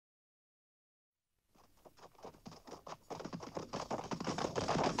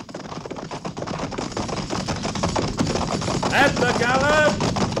At the gallop!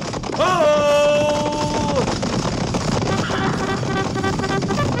 Ho!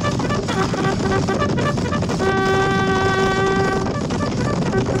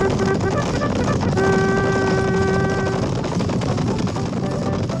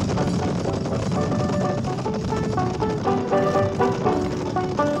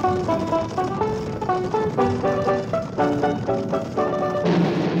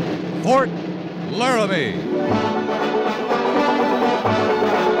 Fort Laramie.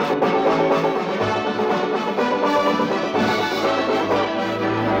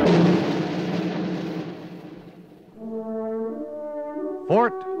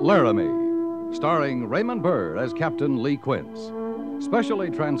 Fort Laramie, starring Raymond Burr as Captain Lee Quince. Specially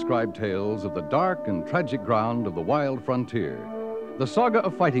transcribed tales of the dark and tragic ground of the wild frontier, the saga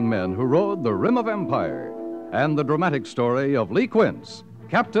of fighting men who rode the rim of empire, and the dramatic story of Lee Quince,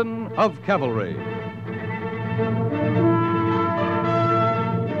 Captain of Cavalry.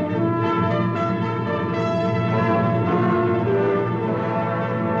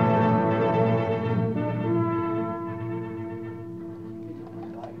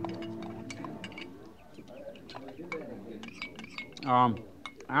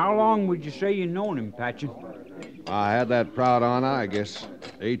 How long would you say you known him, Patchen? I had that proud honor, I guess,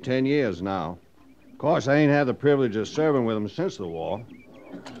 10 years now. Of course, I ain't had the privilege of serving with him since the war.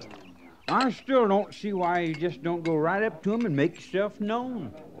 I still don't see why you just don't go right up to him and make yourself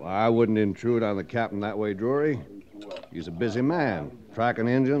known. Well, I wouldn't intrude on the captain that way, Drury. He's a busy man, tracking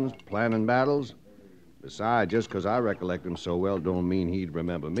engines, planning battles. Besides, just 'cause I recollect him so well don't mean he'd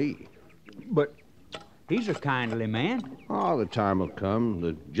remember me. But he's a kindly man. Oh, the time will come,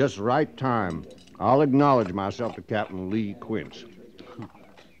 the just right time. I'll acknowledge myself to Captain Lee Quince.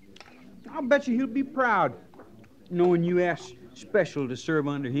 I'll bet you he'll be proud, knowing you asked special to serve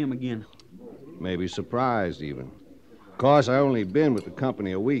under him again. Maybe surprised, even. Of course, I only been with the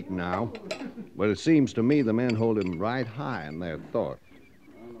company a week now, but it seems to me the men hold him right high in their thought.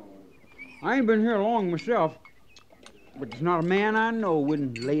 I ain't been here long myself, but there's not a man I know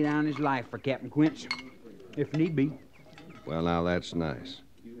wouldn't lay down his life for Captain Quince, if need be. Well, now, that's nice.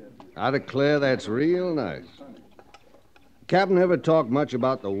 I declare that's real nice. Captain ever talk much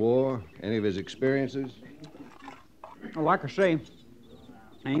about the war? Any of his experiences? Well, like I say,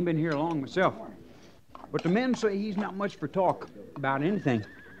 I ain't been here long myself. But the men say he's not much for talk about anything.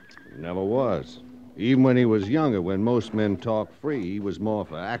 Never was. Even when he was younger, when most men talk free, he was more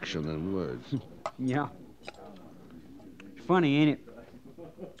for action than words. Yeah. It's funny, ain't it?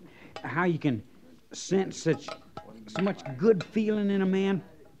 How you can sense so much good feeling in a man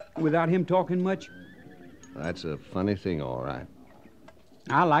without him talking much. That's a funny thing, all right.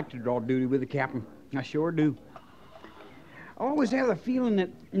 I like to draw duty with the captain. I sure do. I always have the feeling that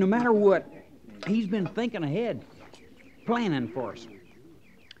no matter what, he's been thinking ahead, planning for us.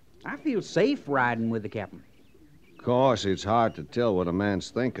 I feel safe riding with the captain. Of course, it's hard to tell what a man's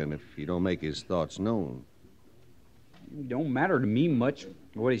thinking if you don't make his thoughts known. It don't matter to me much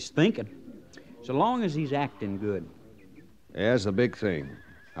what he's thinking, so long as he's acting good. There's the big thing.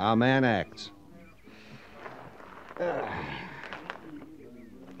 How a man acts.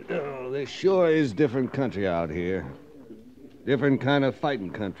 Oh, this sure is different country out here. Different kind of fighting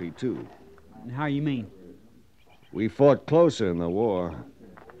country, too. How you mean? We fought closer in the war.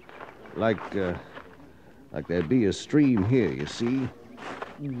 Like there'd be a stream here, you see?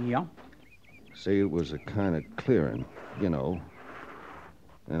 Yeah. Say it was a kind of clearing, you know.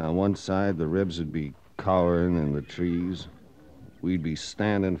 And on one side, the Rebs would be cowering in the trees. We'd be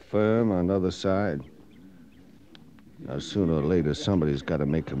standing firm on the other side. Now, sooner or later, somebody's got to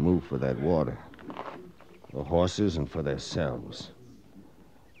make a move for that water. The horses and for themselves.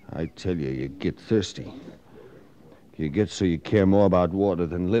 I tell you, you get thirsty. You get so you care more about water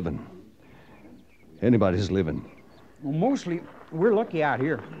than living. Anybody's living. Well, mostly, we're lucky out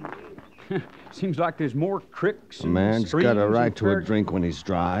here. Seems like there's more creeks and A man's streams got a right to a and drink when he's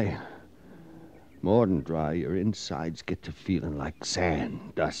dry. More than dry, your insides get to feeling like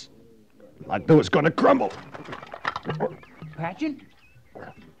sand, dust. Like they was gonna crumble. Patchen?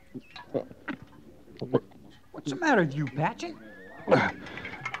 What's the matter with you, Patchen?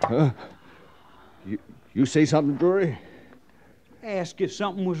 Huh? You say something, Drury? Ask if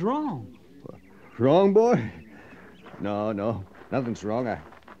something was wrong. Wrong, boy? No, nothing's wrong.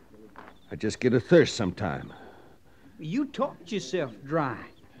 I just get a thirst sometime. You talked yourself dry.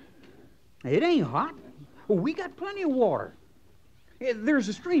 It ain't hot. We got plenty of water. There's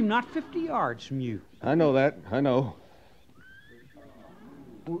a stream not 50 yards from you. I know that. I know.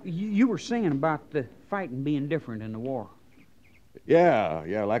 You were saying about the fighting being different in the war.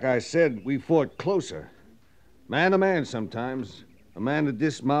 Yeah, like I said, we fought closer. Man to man sometimes. A man to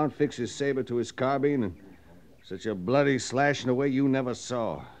dismount, fix his saber to his carbine, and such a bloody slashing away you never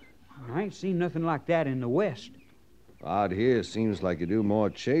saw. I ain't seen nothing like that in the West. Out here, seems like you do more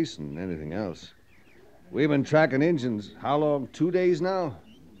chasing than anything else. We've been tracking Injuns, how long? 2 days now?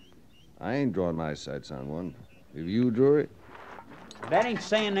 I ain't drawn my sights on one. Have you, Drury? That ain't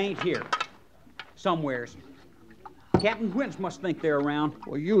saying they ain't here. Somewheres. Captain Quince must think they're around.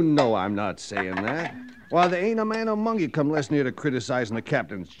 Well, you know I'm not saying that. Why, there ain't a man among you come less near to criticizing the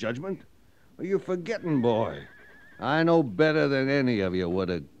captain's judgment. Well, you're forgetting, boy. I know better than any of you what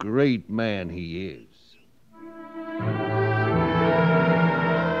a great man he is.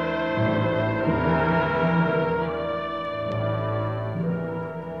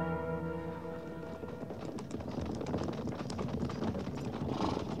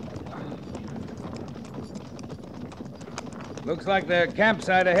 Looks like their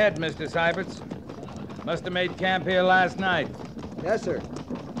campsite ahead, Mr. Syberts. Must have made camp here last night. Yes, sir.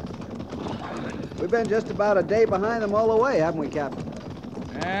 We've been just about a day behind them all the way, haven't we, Captain?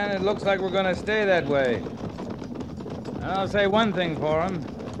 And it looks like we're going to stay that way. I'll say one thing for them.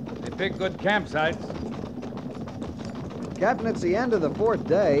 They pick good campsites. Captain, it's the end of the 4th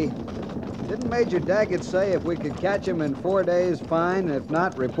day. Didn't Major Daggett say if we could catch him in 4 days, fine, and if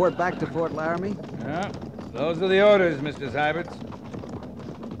not, report back to Fort Laramie? Yeah, those are the orders, Mr. Syberts.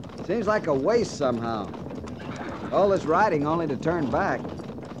 Seems like a waste somehow. All this riding only to turn back.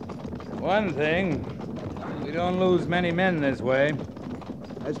 One thing, we don't lose many men this way.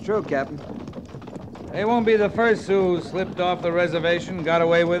 That's true, Captain. They won't be the first who slipped off the reservation, got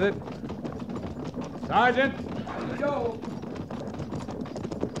away with it. Sergeant! Go!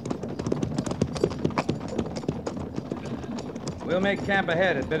 We'll make camp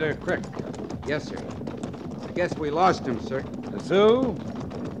ahead at Bitter Creek. Yes, sir. I guess we lost him, sir. The Sioux?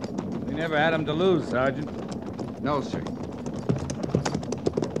 We never had them to lose, Sergeant. No, sir.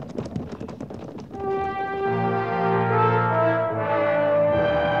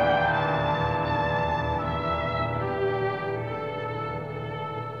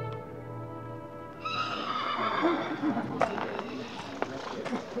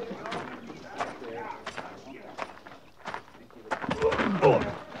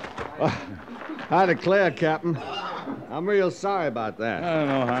 I declare, Captain, I'm real sorry about that.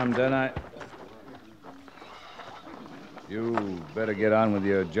 No harm done. You better get on with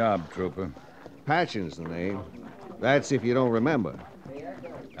your job, Trooper. Patchen's the name. That's if you don't remember.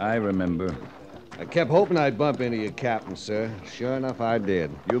 I remember. I kept hoping I'd bump into you, Captain, sir. Sure enough, I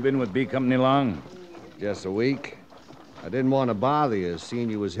did. You been with B Company long? Just a week. I didn't want to bother you, seeing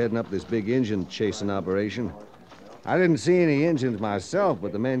you was heading up this big Injun chasing operation. I didn't see any Injuns myself,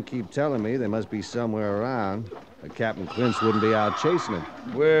 but the men keep telling me they must be somewhere around. Captain Quince wouldn't be out chasing them.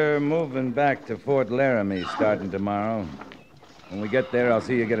 We're moving back to Fort Laramie starting tomorrow. When we get there, I'll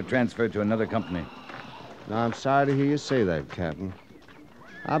see you get a transfer to another company. Now, I'm sorry to hear you say that, Captain.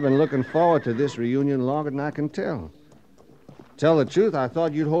 I've been looking forward to this reunion longer than I can tell. Tell the truth, I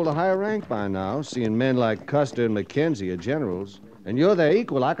thought you'd hold a higher rank by now, seeing men like Custer and McKenzie are generals. And you're their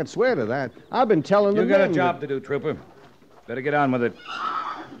equal, I could swear to that. I've been telling them. You got a job to do, Trooper. Better get on with it.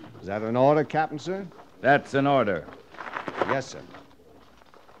 Is that an order, Captain, sir? That's an order. Yes, sir.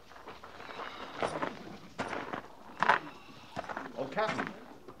 Oh, Captain.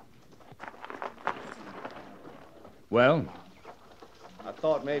 Well? I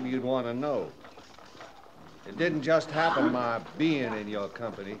thought maybe you'd want to know. It didn't just happen my being in your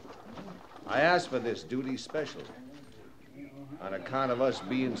company. I asked for this duty special on account of us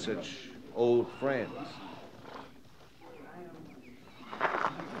being such old friends.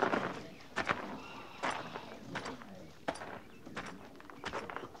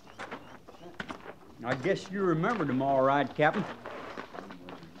 I guess you remembered him all right, Captain.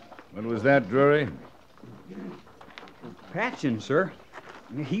 What was that, Drury? Patchen, sir.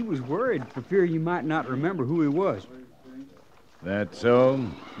 He was worried for fear you might not remember who he was. That so?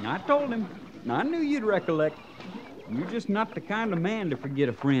 I told him. I knew you'd recollect. You're just not the kind of man to forget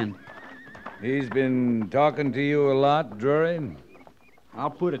a friend. He's been talking to you a lot, Drury? I'll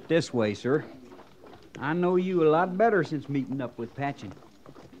put it this way, sir. I know you a lot better since meeting up with Patchen.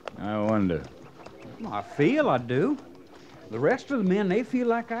 I wonder. Well, I feel I do. The rest of the men, they feel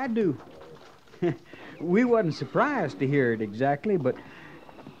like I do. We wasn't surprised to hear it exactly, but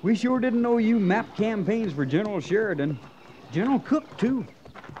we sure didn't know you mapped campaigns for General Sheridan. General Cook, too.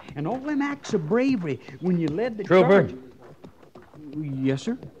 And all them acts of bravery when you led the Trooper. charge. Yes,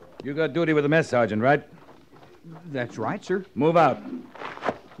 sir? You got duty with the mess sergeant, right? That's right, sir. Move out.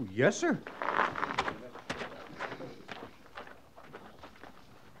 Yes, sir.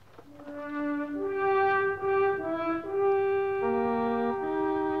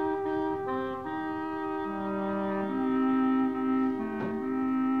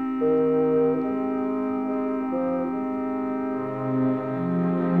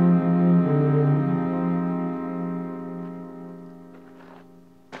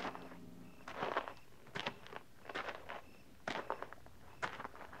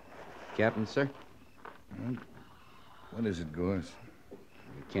 Captain, sir. What is it, Gorse?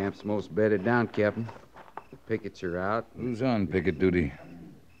 The camp's most bedded down, Captain. The pickets are out. Who's on picket duty?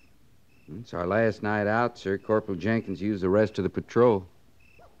 It's our last night out, sir. Corporal Jenkins used the rest of the patrol.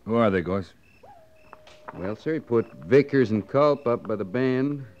 Who are they, Gorse? Well, sir, he put Vickers and Culp up by the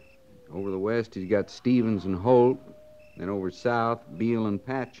bend. Over the west, he's got Stevens and Holt. Then over south, Beale and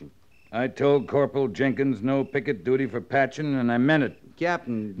Patchen. I told Corporal Jenkins no picket duty for Patchen, and I meant it.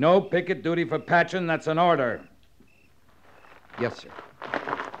 Captain. No picket duty for Patchen. That's an order. Yes, sir.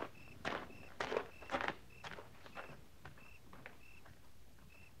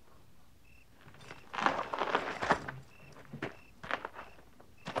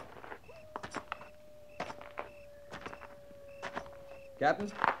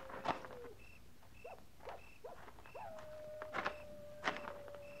 Captain?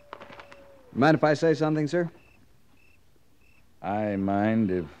 Mind if I say something, sir? I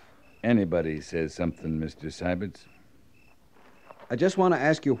mind if anybody says something, Mr. Syberts. I just want to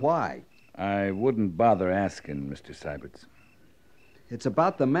ask you why. I wouldn't bother asking, Mr. Syberts. It's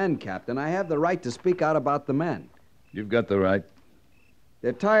about the men, Captain. I have the right to speak out about the men. You've got the right.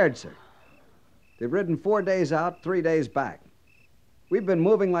 They're tired, sir. They've ridden 4 days out, 3 days back. We've been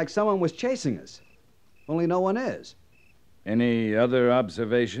moving like someone was chasing us. Only no one is. Any other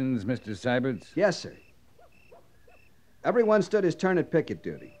observations, Mr. Syberts? Yes, sir. Everyone stood his turn at picket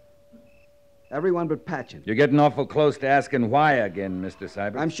duty. Everyone but Patchen. You're getting awful close to asking why again, Mr.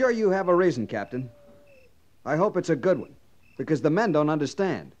 Syberts. I'm sure you have a reason, Captain. I hope it's a good one, because the men don't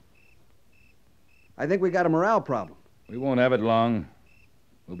understand. I think we got a morale problem. We won't have it long.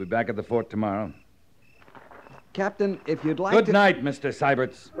 We'll be back at the fort tomorrow. Captain, if you'd like to... Good night, Mr.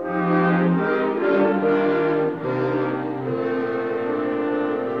 Syberts.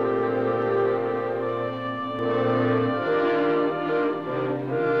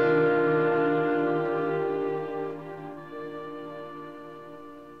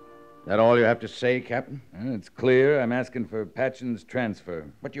 That all you have to say, Captain? It's clear. I'm asking for Patchen's transfer.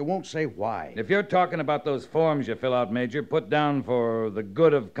 But you won't say why. If you're talking about those forms you fill out, Major, put down for the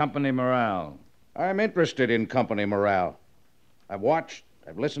good of company morale. I'm interested in company morale. I've watched,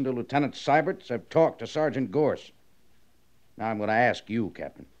 I've listened to Lieutenant Syberts, I've talked to Sergeant Gorse. Now I'm going to ask you,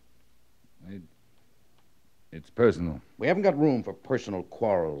 Captain. It's personal. We haven't got room for personal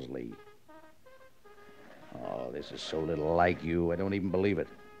quarrels, Lee. Oh, this is so little like you, I don't even believe it.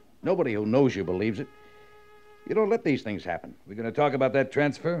 Nobody who knows you believes it. You don't let these things happen. We're going to talk about that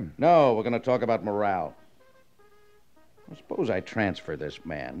transfer? No, we're going to talk about morale. Well, suppose I transfer this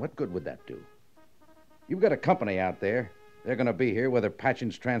man. What good would that do? You've got a company out there. They're going to be here whether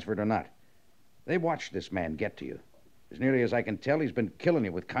Patchen's transferred or not. They watched this man get to you. As nearly as I can tell, he's been killing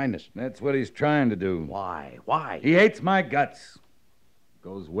you with kindness. That's what he's trying to do. Why? Why? He hates my guts.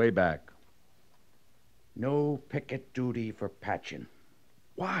 Goes way back. No picket duty for Patchen.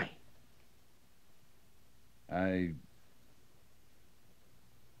 Why? I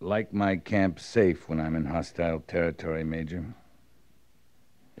like my camp safe when I'm in hostile territory, Major.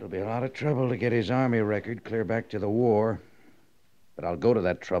 It'll be a lot of trouble to get his Army record clear back to the war. But I'll go to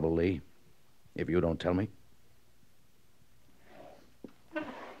that trouble, Lee, if you don't tell me.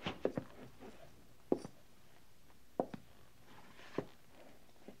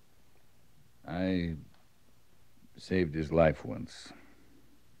 I saved his life once.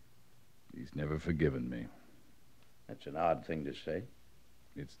 He's never forgiven me. That's an odd thing to say.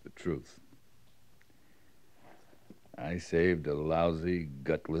 It's the truth. I saved a lousy,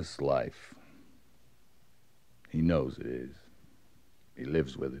 gutless life. He knows it is. He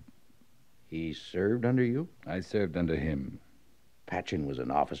lives with it. He served under you? I served under him. Patchen was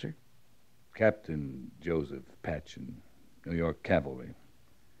an officer? Captain Joseph Patchen, New York Cavalry. It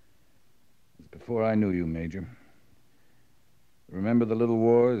was before I knew you, Major. Remember the little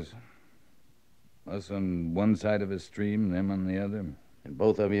wars? Us on one side of a stream, them on the other. And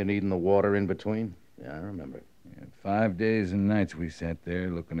both of you needing the water in between? Yeah, I remember. Yeah, 5 days and nights we sat there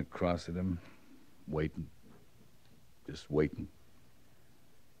looking across at them, waiting. Just waiting.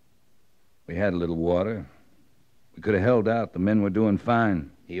 We had a little water. We could have held out. The men were doing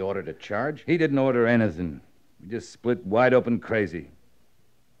fine. He ordered a charge? He didn't order anything. We just split wide open crazy.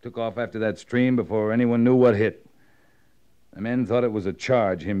 Took off after that stream before anyone knew what hit. The men thought it was a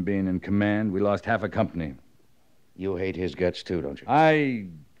charge, him being in command. We lost half a company. You hate his guts, too, don't you?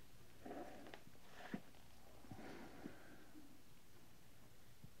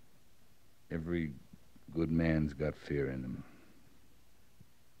 Every good man's got fear in him.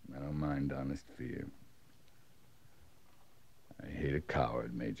 I don't mind honest fear. I hate a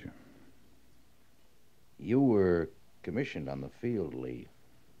coward, Major. You were commissioned on the field, Lee.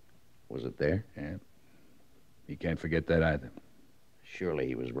 Was it there? Yeah. He can't forget that either. Surely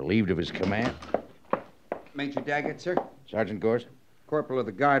he was relieved of his command. Major Daggett, sir. Sergeant Gorse? Corporal of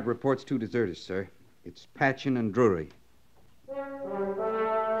the Guard reports 2 deserters, sir. It's Patchen and Drury.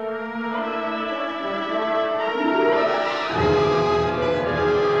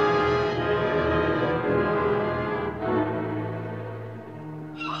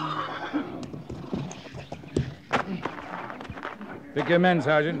 Pick your men,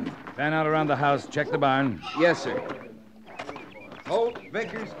 Sergeant. Fan out around the house. Check the barn. Yes, sir. Holt,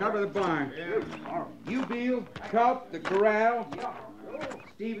 Vickers, cover the barn. You, Beal, Culp, the corral.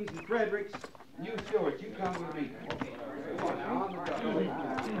 Stevens and Fredericks. You, Stewart, you come with me.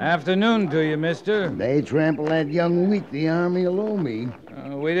 Afternoon to you, mister. They trample that young wheat the Army will owe me.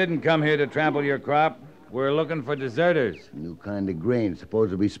 We didn't come here to trample your crop. We're looking for deserters. New kind of grain,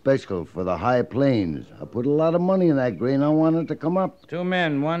 supposed to be special for the high plains. I put a lot of money in that grain. I want it to come up. 2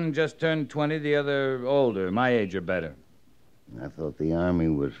 men. One just turned 20, the other older. My age or better. I thought the Army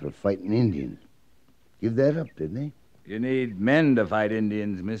was for fighting Indians. Give that up, didn't they? You need men to fight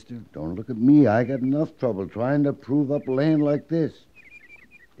Indians, mister. Don't look at me. I got enough trouble trying to prove up land like this.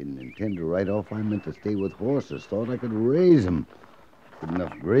 Didn't intend to ride off. I meant to stay with horses. Thought I could raise them. Good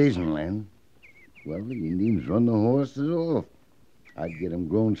enough grazing land. Well, the Indians run the horses off. I'd get them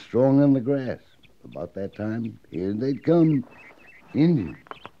grown strong on the grass. About that time, here they'd come. Indians.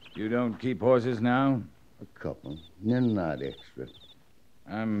 You don't keep horses now? A couple. They're not extra.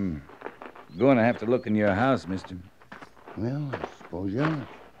 I'm going to have to look in your house, mister. Well, I suppose you are.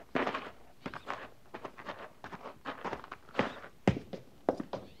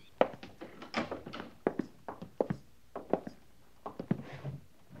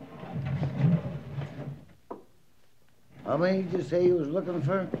 How many did you say you was looking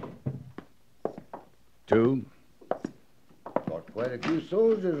for? 2. Brought quite a few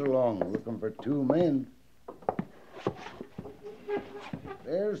soldiers along, looking for 2 men.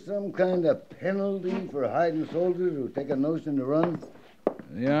 There's some kind of penalty for hiding soldiers who take a notion to run?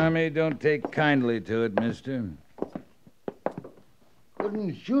 The Army don't take kindly to it, mister.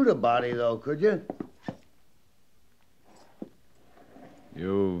 Couldn't shoot a body, though, could you?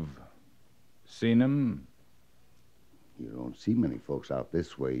 You've seen him? You don't see many folks out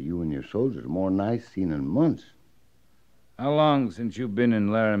this way. You and your soldiers, more than I've seen in months. How long since you've been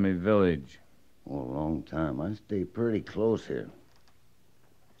in Laramie Village? Oh, a long time. I stay pretty close here.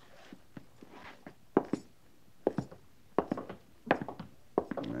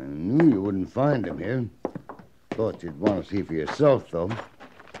 I knew you wouldn't find him here. Thought you'd want to see for yourself, though.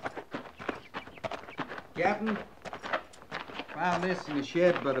 Captain, found this in the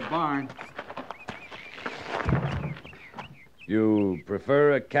shed by the barn. You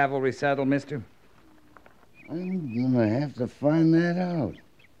prefer a cavalry saddle, mister? I'm gonna have to find that out.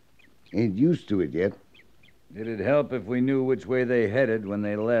 Ain't used to it yet. It'd help if we knew which way they headed when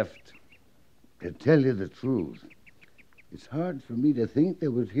they left. To tell you the truth, it's hard for me to think they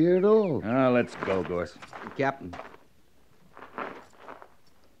was here at all. Let's go, Gorse. Captain.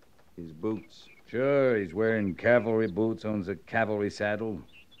 His boots. Sure, he's wearing cavalry boots, owns a cavalry saddle.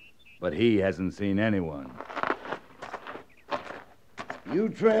 But he hasn't seen anyone. You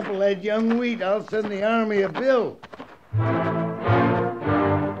trample that young wheat, I'll send the Army a bill.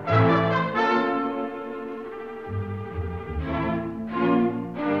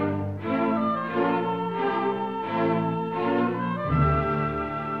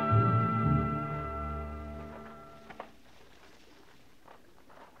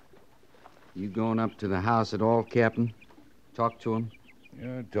 You going up to the house at all, Captain? Talk to him?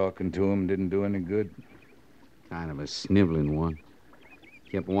 Yeah, talking to him didn't do any good. Kind of a sniveling one.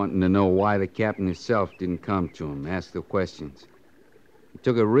 Kept wanting to know why the captain himself didn't come to him, ask the questions. He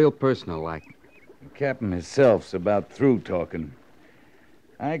took it real personal like. The captain himself's about through talking.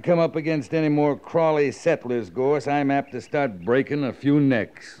 I come up against any more crawly settlers, Gorse, I'm apt to start breaking a few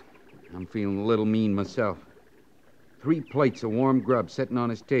necks. I'm feeling a little mean myself. 3 plates of warm grub sitting on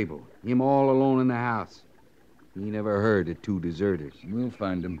his table. Him all alone in the house. He never heard of 2 deserters. We'll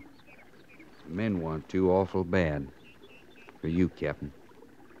find them. The men want to awful bad. For you, Captain.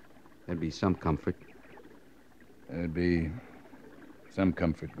 That'd be some comfort. That'd be some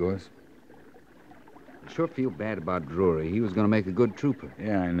comfort, Gorse. I sure feel bad about Drury. He was going to make a good trooper.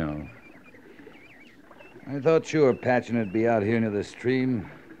 Yeah, I know. I thought sure Patchen would be out here near the stream.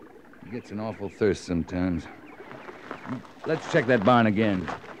 He gets an awful thirst sometimes. Let's check that barn again.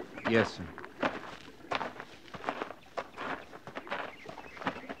 Yes, sir.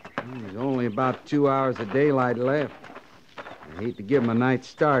 There's only about 2 hours of daylight left. I hate to give him a night's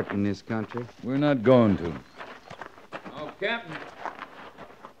start in this country. We're not going to. Oh, Captain.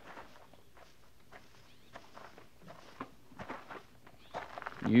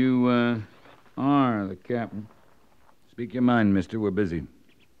 You, are the captain. Speak your mind, mister. We're busy.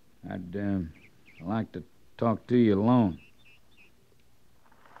 I'd, like to talk to you alone.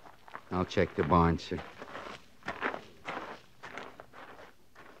 I'll check the barn, sir.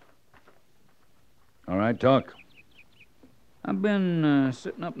 All right, talk. I've been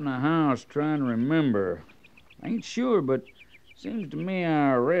sitting up in the house trying to remember. I ain't sure, but seems to me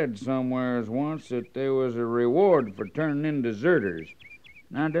I read somewheres once that there was a reward for turning in deserters.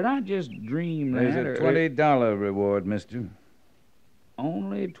 Now, did I just dream that? There's a $20 reward, mister.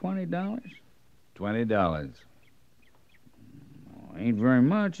 Only $20? $20. Ain't very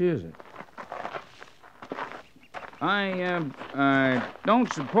much, is it? I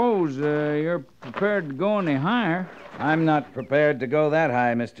don't suppose you're prepared to go any higher. I'm not prepared to go that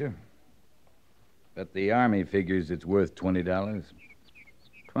high, mister. But the Army figures it's worth $20.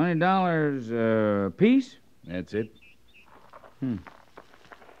 $20 a piece? That's it.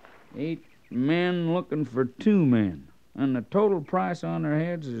 8 men looking for 2 men. And the total price on their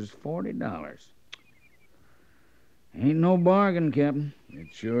heads is $40. Ain't no bargain, Captain. It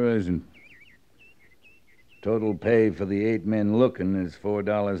sure isn't. Total pay for the 8 men looking is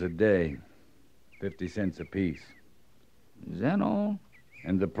 $4 a day. 50 cents apiece. Is that all?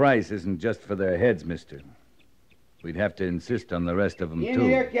 And the price isn't just for their heads, mister. We'd have to insist on the rest of them, In too.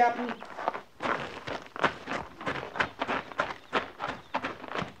 here, Captain.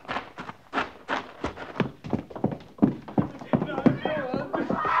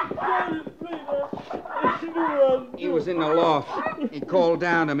 He was in the loft. He called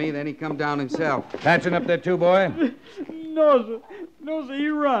down to me, then he come down himself. Patching up there, too, boy? No, sir. No, sir, he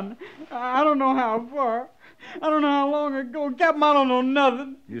run. I don't know how far. I don't know how long ago. Captain, I don't know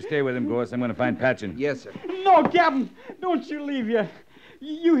nothing. You stay with him, Gorse. I'm going to find Patchen. Yes, sir. No, Captain, don't you leave yet.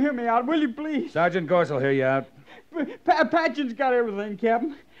 You hear me out, will you, please? Sergeant Gorse will hear you out. Patchen's got everything,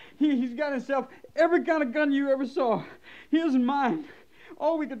 Captain. He's got himself every kind of gun you ever saw. His and mine.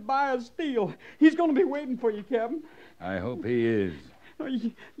 All we could buy is steel. He's going to be waiting for you, Captain. I hope he is.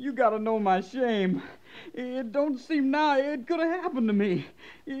 You got to know my shame. It don't seem now it could have happened to me.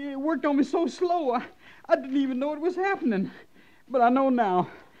 It worked on me so slow, I didn't even know it was happening. But I know now.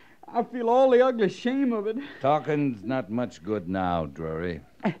 I feel all the ugly shame of it. Talking's not much good now, Drury.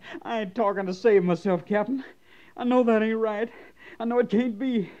 I ain't talking to save myself, Captain. I know that ain't right. I know it can't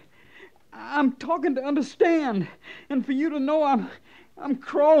be. I'm talking to understand. And for you to know I'm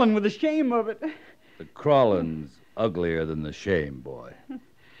crawling with the shame of it. The crawling's uglier than the shame, boy.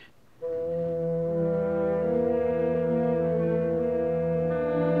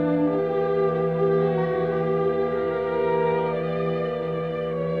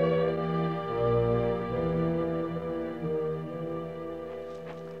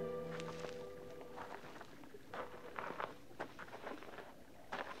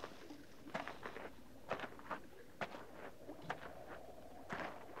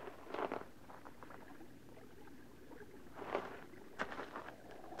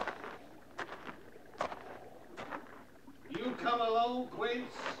 Come alone,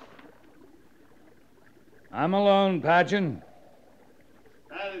 Quince? I'm alone, Patchen.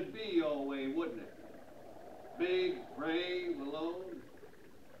 That'd be your way, wouldn't it? Big, brave, alone.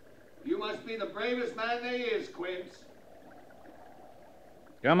 You must be the bravest man there is, Quince.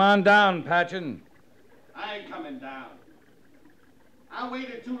 Come on down, Patchen. I ain't coming down. I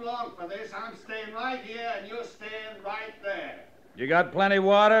waited too long for this. I'm staying right here, and you're staying right there. You got plenty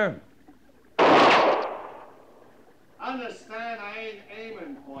water? Understand, I ain't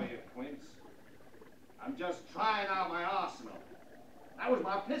aiming for you, Quince. I'm just trying out my arsenal. That was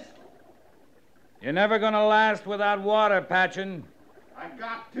my pistol. You're never gonna last without water, Patchen. I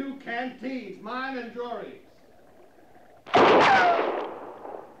got 2 canteens, mine and Drury's.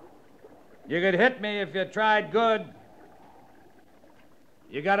 You could hit me if you tried good.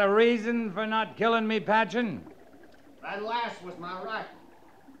 You got a reason for not killing me, Patchen? That last was my rifle.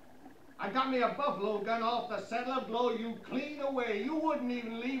 I got me a buffalo gun off the settler, blow you clean away. You wouldn't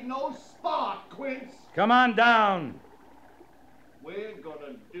even leave no spot, Quince. Come on down. We're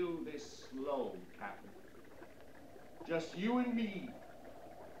gonna do this slow, Captain. Just you and me.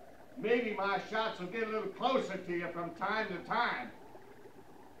 Maybe my shots will get a little closer to you from time to time.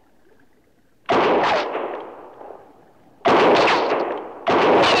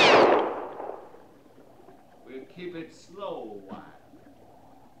 We'll keep it slow a while.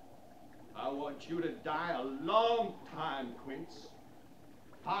 I want you to die a long time, Quince.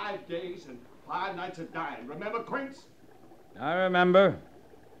 5 days and 5 nights of dying. Remember, Quince? I remember.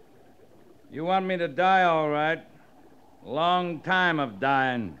 You want me to die, all right. Long time of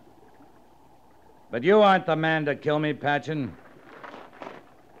dying. But you aren't the man to kill me, Patchen.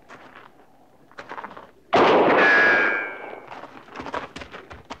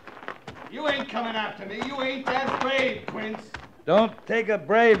 after me. You ain't that brave, Quince. Don't take a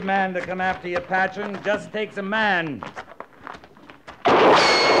brave man to come after you, Patchen. Just takes a man.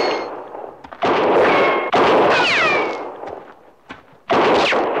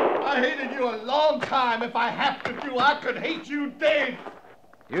 I hated you a long time. If I have to do, I could hate you dead.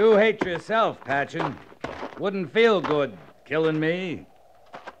 You hate yourself, Patchen. Wouldn't feel good killing me.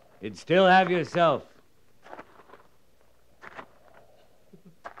 You'd still have yourself.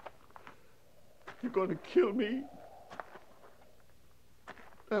 You're gonna kill me?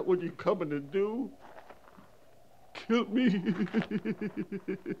 That what you coming to do? Kill me?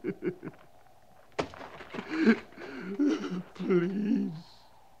 Please.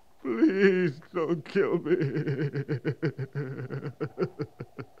 Please don't kill me.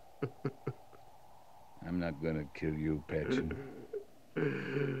 I'm not gonna kill you, Patchen.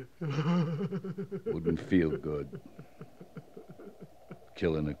 Wouldn't feel good.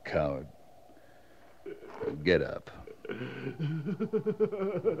 Killing a coward. Get up.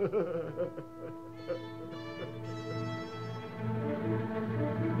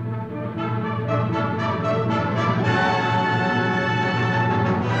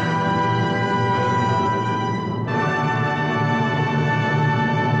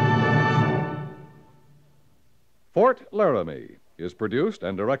 Fort Laramie is produced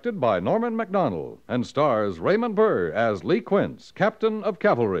and directed by Norman MacDonald and stars Raymond Burr as Lee Quince, Captain of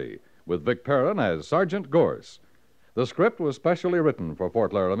Cavalry, with Vic Perrin as Sergeant Gorse. The script was specially written for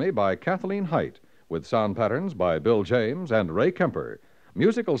Fort Laramie by Kathleen Height, with sound patterns by Bill James and Ray Kemper.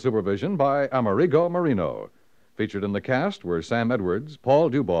 Musical supervision by Amerigo Marino. Featured in the cast were Sam Edwards, Paul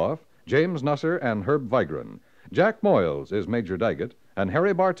Duboff, James Nusser, and Herb Vigran. Jack Moyles is Major Daggett, and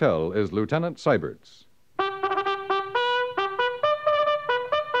Harry Bartell is Lieutenant Seiberts.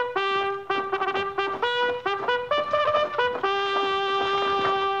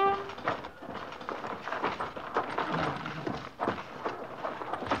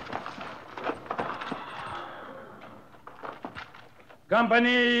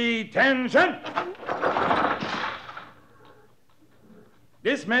 Company, tension!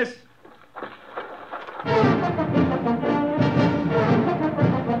 Dismiss.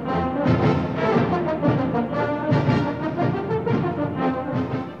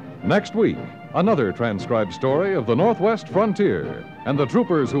 Next week, another transcribed story of the Northwest frontier and the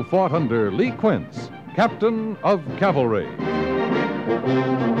troopers who fought under Lee Quince, Captain of Cavalry.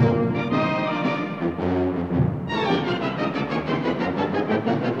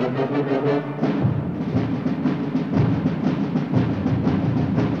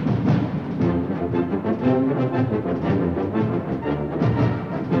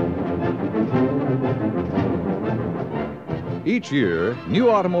 Each year, new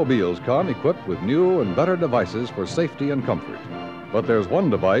automobiles come equipped with new and better devices for safety and comfort. But there's one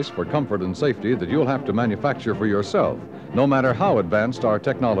device for comfort and safety that you'll have to manufacture for yourself, no matter how advanced our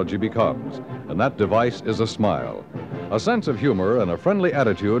technology becomes. And that device is a smile. A sense of humor and a friendly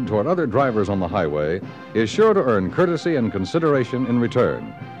attitude toward other drivers on the highway is sure to earn courtesy and consideration in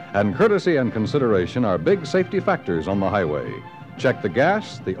return. And courtesy and consideration are big safety factors on the highway. Check the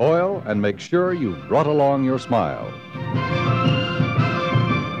gas, the oil, and make sure you've brought along your smile.